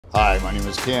Hi, my name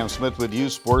is Cam Smith with U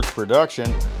Sports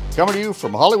Production, coming to you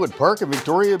from Hollywood Park in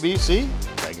Victoria, BC.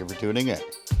 Thank you for tuning in.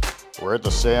 We're at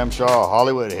the Sam Shaw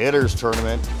Hollywood Hitters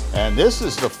Tournament, and this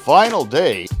is the final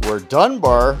day where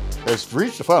Dunbar has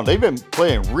reached the final. They've been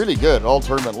playing really good all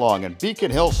tournament long, and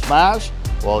Beacon Hill Smash,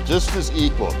 well, just as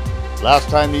equal. Last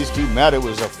time these two met, it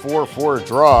was a 4-4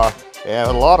 draw, and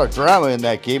a lot of drama in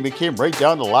that game. It came right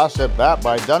down to the last at bat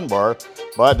by Dunbar.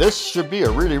 But this should be a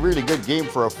really good game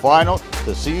for a final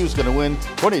to see who's going to win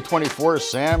 2024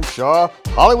 Sam Shaw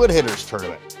Hollywood Hitters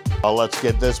Tournament. Well, let's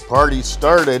get this party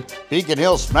started. Beacon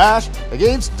Hill Smash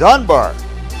against Dunbar.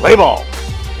 Play ball.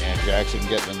 And Jackson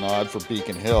getting a nod for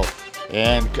Beacon Hill.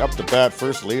 And up to bat,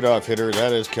 first leadoff hitter,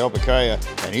 that is Kelpakaya.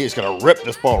 And he's going to rip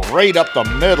this ball right up the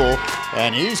middle.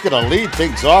 And he's going to lead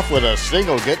things off with a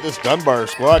single, get this Dunbar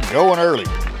squad going early.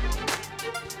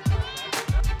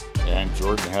 And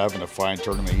Jordan having a fine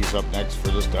tournament. He's up next for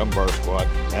this Dunbar squad.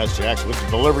 That's Jackson with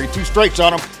the delivery. 2 strikes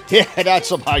on him. Yeah, that's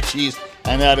some high cheese.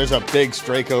 And that is a big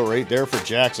strikeout right there for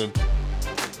Jackson.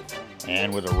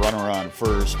 And with a runner on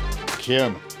first,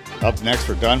 Kim up next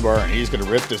for Dunbar. And he's going to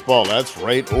rip this ball. That's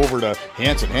right over to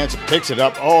Hanson. Hanson picks it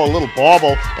up. Oh, a little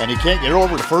bobble. And he can't get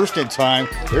over to first in time.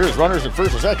 There's runners at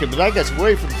first and second. But that gets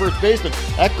away from the first baseman.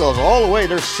 That goes all the way.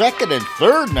 They're second and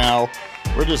third now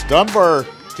for this Dunbar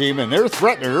team, and they're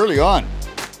threatening early on.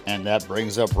 And that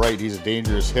brings up right. He's a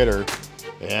dangerous hitter.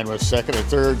 And with second and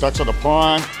third, ducks on the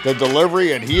pond, the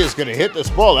delivery, and he is going to hit this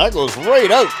ball. That goes right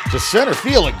out to center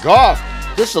field, and Goff,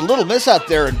 just a little miss out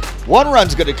there, and 1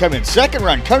 run's going to come in. Second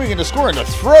run coming in to score, and the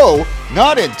throw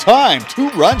not in time.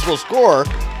 2 runs will score,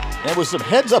 and with some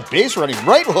heads-up base running,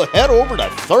 right will head over to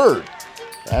third.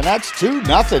 And that's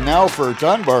 2-0 now for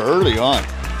Dunbar early on.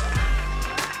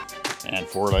 And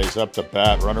Fordyce's up to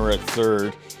bat, runner at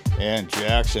third. And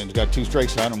Jackson's got 2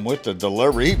 strikes on him with the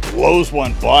delivery. He blows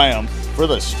one by him for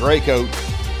the strikeout.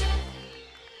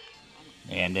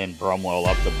 And then Brumwell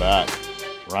up to bat,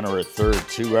 runner at third,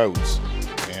 2 outs.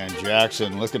 And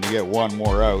Jackson looking to get 1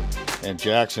 more out. And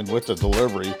Jackson with the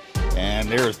delivery. And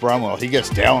there's Brumwell. He gets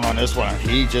down on this one.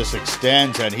 He just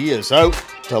extends, and he is out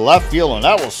to left field. And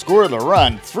that will score the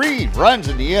run. 3 runs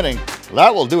in the inning.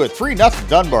 That will do it. 3-0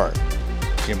 Dunbar.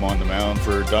 Kim on the mound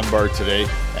for Dunbar today,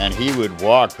 and he would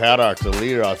walk Paddock, the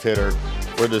leadoff hitter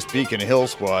for this Beacon Hill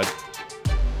squad.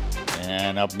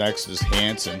 And up next is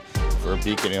Hanson for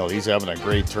Beacon Hill. He's having a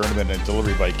great tournament, and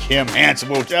delivery by Kim. Hanson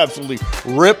will absolutely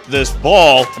rip this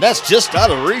ball, and that's just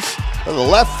out of reach of the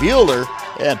left fielder.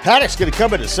 And Paddock's going to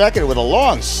come into second with a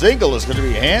long single. Is going to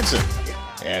be Hanson.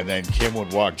 And then Kim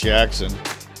would walk Jackson.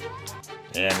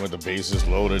 And with the bases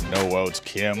loaded, no outs,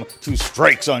 Kim. 2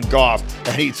 strikes on Goff,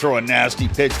 and he'd throw a nasty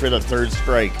pitch for the 3rd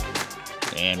strike.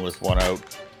 And with 1 out,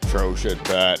 Troush at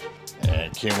bat.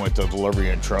 And Kim with the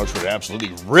delivery, and Troush would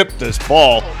absolutely rip this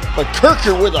ball. But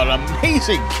Kirker with an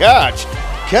amazing catch.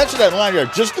 Catching that line here,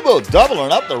 just about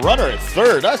doubling up the runner at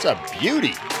third. That's a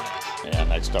beauty. And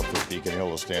next up for Beacon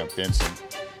Hill is Stan Vincent.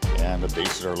 And the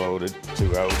bases are loaded,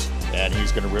 2 outs, and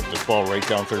he's going to rip this ball right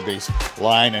down third base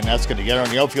line, and that's going to get on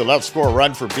the outfield. That'll score a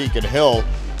run for Beacon Hill,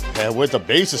 and with the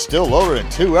bases still loaded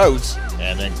and 2 outs,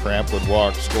 and then Cramp would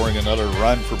walk, scoring another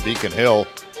run for Beacon Hill,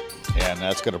 and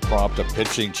that's going to prompt a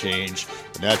pitching change,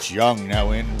 and that's Young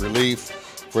now in relief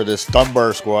for this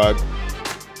Dunbar squad,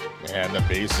 and the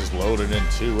bases loaded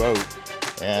and 2 out.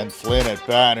 And Flynn at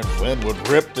bat, and Flynn would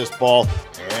rip this ball,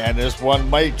 and this one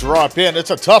might drop in. It's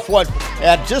a tough one,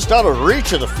 and just out of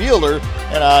reach of the fielder,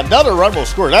 and another run will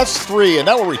score. That's 3, and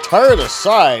that will retire the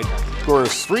side.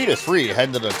 Scores 3-3,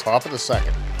 heading to the top of the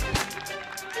second.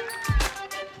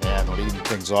 And leading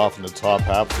things off in the top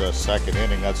half of the second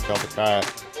inning, that's Kelpakaya,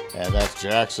 and that's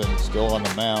Jackson still on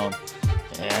the mound.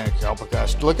 And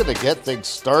Kelpakaya looking to get things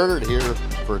started here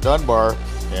for Dunbar.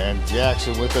 And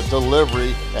Jackson with the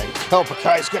delivery, and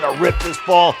Kelpakaya's going to rip this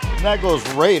ball, and that goes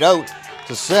right out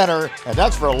to center, and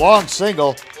that's for a long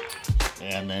single.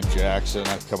 And then Jackson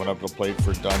coming up to the plate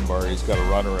for Dunbar. He's got a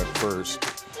runner at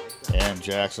first, and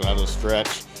Jackson out of the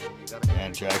stretch,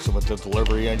 and Jackson with the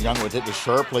delivery, and Young would hit this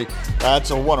sharply.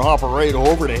 That's a 1-hopper right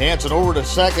over to Hanson, over to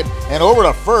second, and over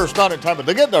to first, not in time, but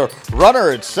they get the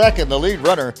runner at second, the lead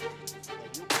runner.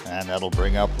 And that'll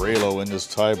bring up Raylo in this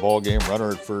tie ball game.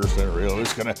 Runner at first, and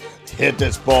Raylo's going to hit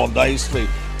this ball nicely.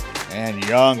 And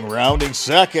Young rounding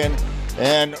second.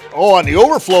 And, on the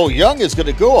overflow, Young is going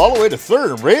to go all the way to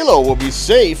third. Raylo will be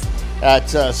safe at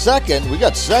second. We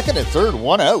got second and third,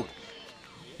 1 out.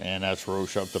 And that's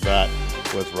Roche up the bat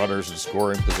with runners in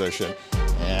scoring position.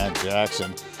 And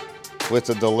Jackson with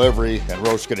the delivery, and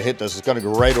Roche going to hit this. It's going to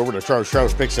go right over to Troush.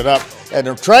 Troush picks it up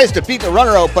and tries to beat the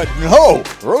runner out, but no,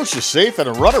 Roche is safe, and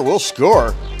a runner will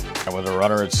score. And with a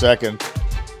runner at second,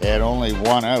 and only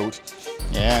one out.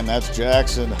 And that's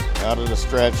Jackson out of the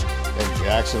stretch. And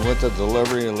Jackson with the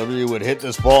delivery. Olivia would hit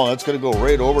this ball. That's going to go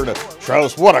right over to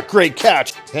Strauss. What a great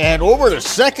catch. And over to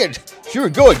second. She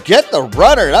would go and get the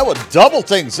runner. That would double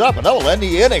things up, and that will end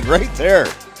the inning right there.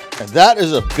 And that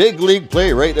is a big league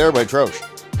play right there by Troush.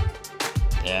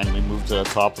 And we move to the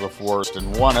top of the fourth,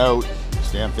 and one out.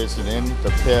 Stan Vincent in the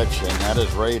pitch, and that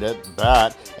is right at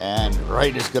bat. And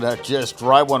Wright is going to just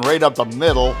drive one right up the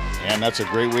middle. And that's a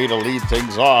great way to lead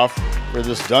things off for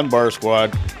this Dunbar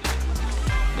squad.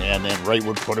 And then Wright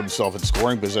would put himself in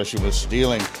scoring position with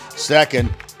stealing second.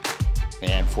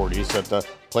 And Fordyce at the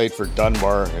plate for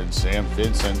Dunbar, and Sam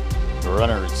Vincent, the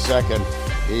runner at second.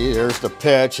 Here's the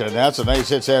pitch, and that's a nice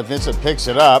hit. Sam Vincent picks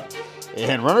it up,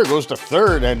 and runner goes to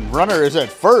third, and runner is at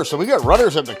first. So we got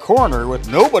runners at the corner with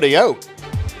nobody out.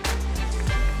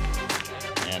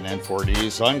 And then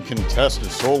Fordyce,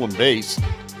 uncontested stolen base.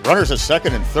 Runners at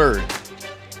second and third.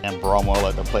 And Bromwell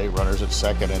at the plate, runners at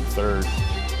second and third.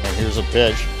 And here's a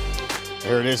pitch.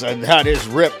 There it is, and that is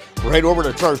ripped right over to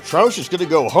Troush. Troush is going to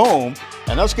go home,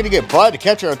 and that's going to get by the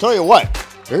catcher. I'll tell you what,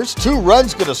 there's 2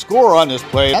 runs going to score on this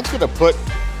play. That's going to put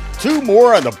 2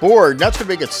 more on the board, and that's going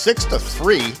to make it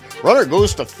 6-3. Runner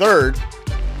goes to third,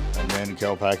 and then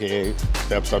Kalpake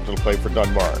steps up to the plate for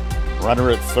Dunbar. Runner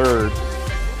at third,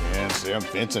 and Sam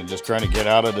Vincent just trying to get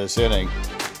out of this inning.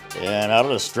 And out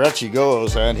of the stretch he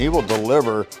goes, and he will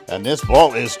deliver, and this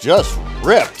ball is just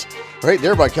ripped right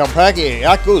there by Kalpake.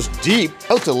 That goes deep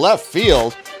out to left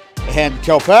field, and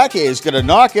Kalpake is going to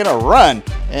knock in a run,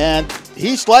 and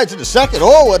he slides into second.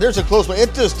 Oh, and there's a close one.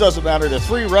 It just doesn't matter. The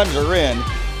 3 runs are in,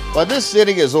 but this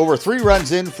inning is over. 3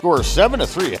 runs in, score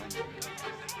 7-3.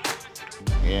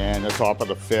 And the top of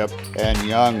the 5th, and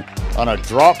Young on a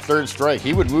drop third strike.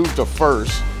 He would move to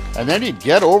first, and then he'd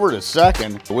get over to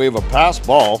second to wave a pass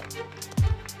ball.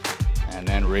 And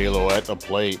then Raylo at the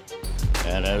plate,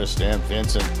 and that is Stan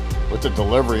Vincent with the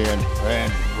delivery, and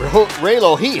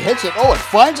Raylo, he hits it. Oh, it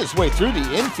finds its way through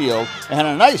the infield, and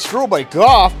a nice throw by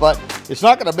Goff, but it's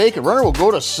not going to make it. Runner will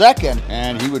go to second,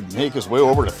 and he would make his way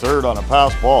over to third on a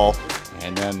pass ball.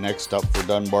 And then next up for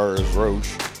Dunbar is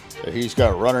Roche. He's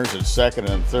got runners at second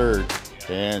and third,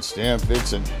 and Stan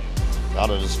Vincent out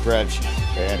of the stretch,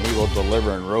 and he will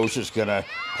deliver, and Roche is going to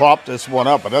pop this one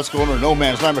up, but that's going to no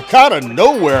man's land. But out of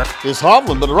nowhere is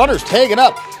Hovland, but the runner's tagging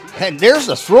up, and there's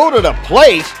the throw to the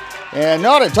plate. And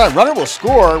not in time. Runner will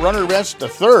score. Runner rests to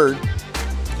third.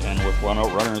 And with one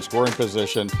out, runner in scoring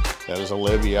position, that is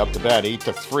Olivia up to bat,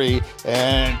 8-3.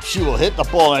 And she will hit the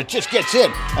ball, and it just gets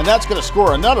in. And that's going to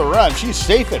score another run. She's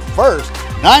safe at first,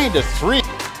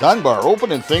 9-3. Dunbar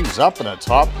opening things up in the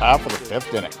top half of the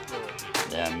 5th inning.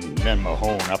 And then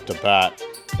Mahone up to bat,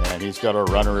 and he's got a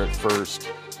runner at first.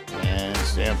 And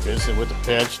Sam Vincent with the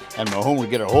pitch, and Mahone would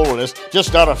get a hold of this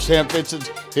just out of Sam Vincent's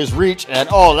his reach, and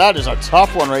oh, that is a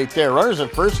tough one right there. Runners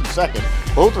at first and second,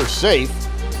 both are safe.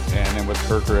 And then with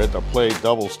Kirker at the plate,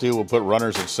 double steal will put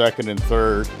runners at second and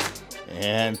third.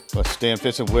 And Stan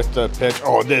Vincent with the pitch.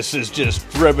 Oh, this is just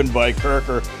driven by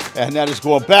Kirker, and that is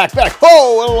going back.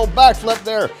 Oh, a little backflip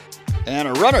there. And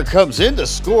a runner comes in to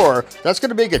score. That's going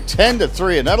to make it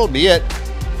 10-3, and that'll be it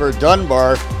for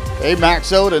Dunbar. They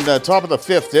max out in the top of the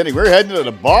 5th inning. We're heading to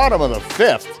the bottom of the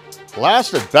 5th.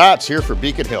 Last at bats here for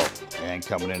Beacon Hill. And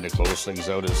coming in to close things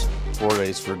out is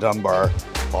Fordyce for Dunbar.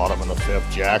 Bottom of the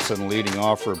 5th. Jackson leading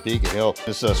off for Beacon Hill.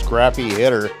 This is a scrappy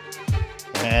hitter.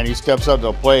 And he steps up to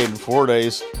the plate, and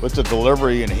Fordyce with the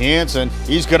delivery, and Hansen,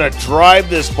 he's going to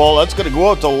drive this ball. That's going to go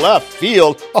out to left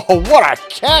field. Oh, what a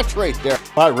catch right there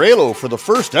by Raylo for the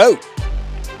first out.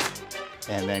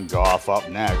 And then Goff up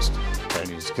next. And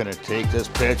he's going to take this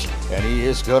pitch, and he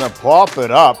is going to pop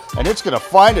it up, and it's going to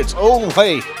find its own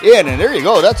way in. And there you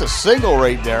go. That's a single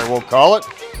right there, we'll call it.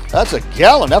 That's a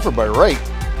gallant effort by Wright.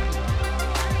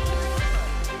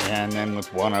 And then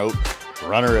with one out,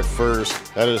 runner at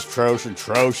first, that is Troush, and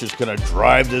Troush is going to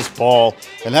drive this ball,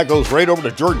 and that goes right over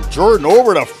to Jordan. Jordan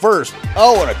over to first.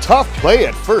 Oh, and a tough play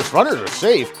at first. Runners are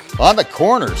safe on the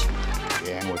corners.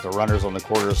 And with the runners on the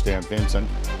corner, Stan Vincent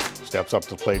steps up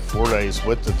to plate. Fordyce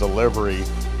with the delivery,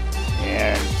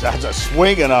 and that's a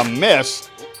swing and a miss.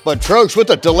 But Troush with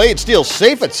the delayed steal,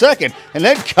 safe at second, and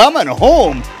then coming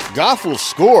home, Goff will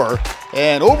score,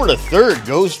 and over to third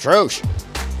goes Troush.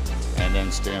 And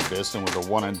then Stan Vincent with a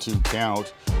 1-2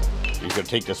 count. He's going to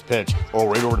take this pitch. Oh,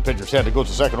 right over the pitcher's head. It goes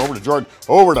to second, over to Jordan,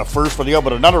 over to first for the out,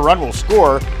 but another run will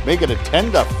score, make it a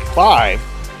 10-5.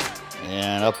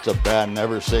 And up to bat,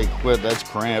 never say quit. That's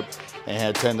Cramp.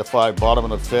 And 10-5,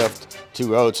 bottom of the 5th.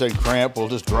 2 outs, and Cramp will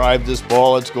just drive this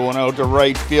ball. It's going out to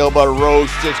right field, but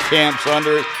Roche just camps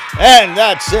under it. And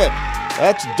that's it.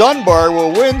 That's Dunbar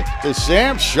will win the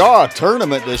Sam Shaw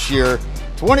tournament this year,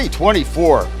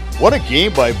 2024. What a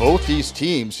game by both these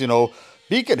teams. You know,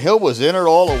 Beacon Hill was in it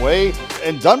all the way,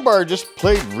 and Dunbar just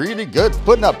played really good,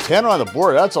 putting up 10 on the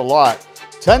board. That's a lot.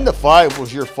 10-5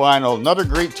 was your final. Another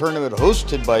great tournament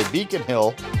hosted by Beacon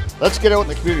Hill. Let's get out in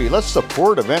the community. Let's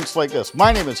support events like this.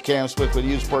 My name is Cam Smith with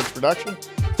U Sports Production.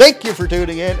 Thank you for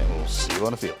tuning in, and we'll see you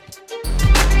on the field.